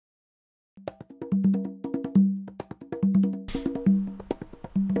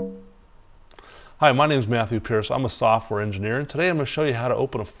Hi, my name is Matthew Pierce. I'm a software engineer, and today I'm going to show you how to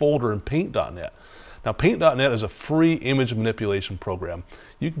open a folder in Paint.net. Now, Paint.net is a free image manipulation program.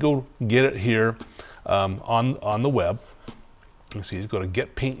 You can go get it here on the web. You see, you go to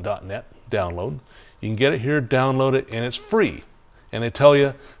getpaint.net, download. You can get it here, download it, and it's free. And they tell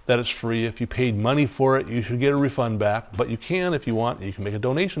you that it's free. If you paid money for it, you should get a refund back. But you can, if you want, you can make a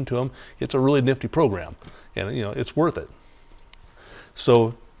donation to them. It's a really nifty program, and you know it's worth it.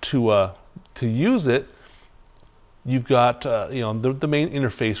 So to use it, you've got the main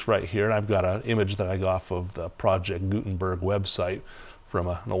interface right here. And I've got an image that I got off of the Project Gutenberg website from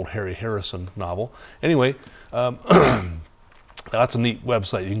an old Harry Harrison novel. Anyway. That's a neat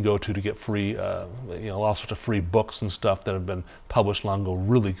website you can go to get free, all sorts of free books and stuff that have been published long ago,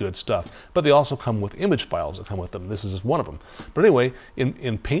 really good stuff. But they also come with image files that come with them. This is just one of them. But anyway,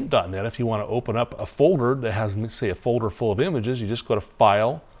 in Paint.net, if you want to open up a folder that has, say, a folder full of images, you just go to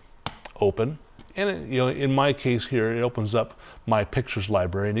File, Open, and in my case here, it opens up my pictures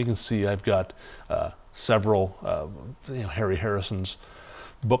library, and you can see I've got several Harry Harrison's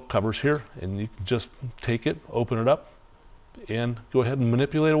book covers here, and you can just take it, open it up, and go ahead and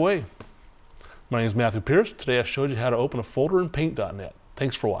manipulate away. My name is Matthew Pierce. Today I showed you how to open a folder in Paint.net.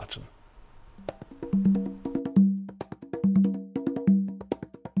 Thanks for watching.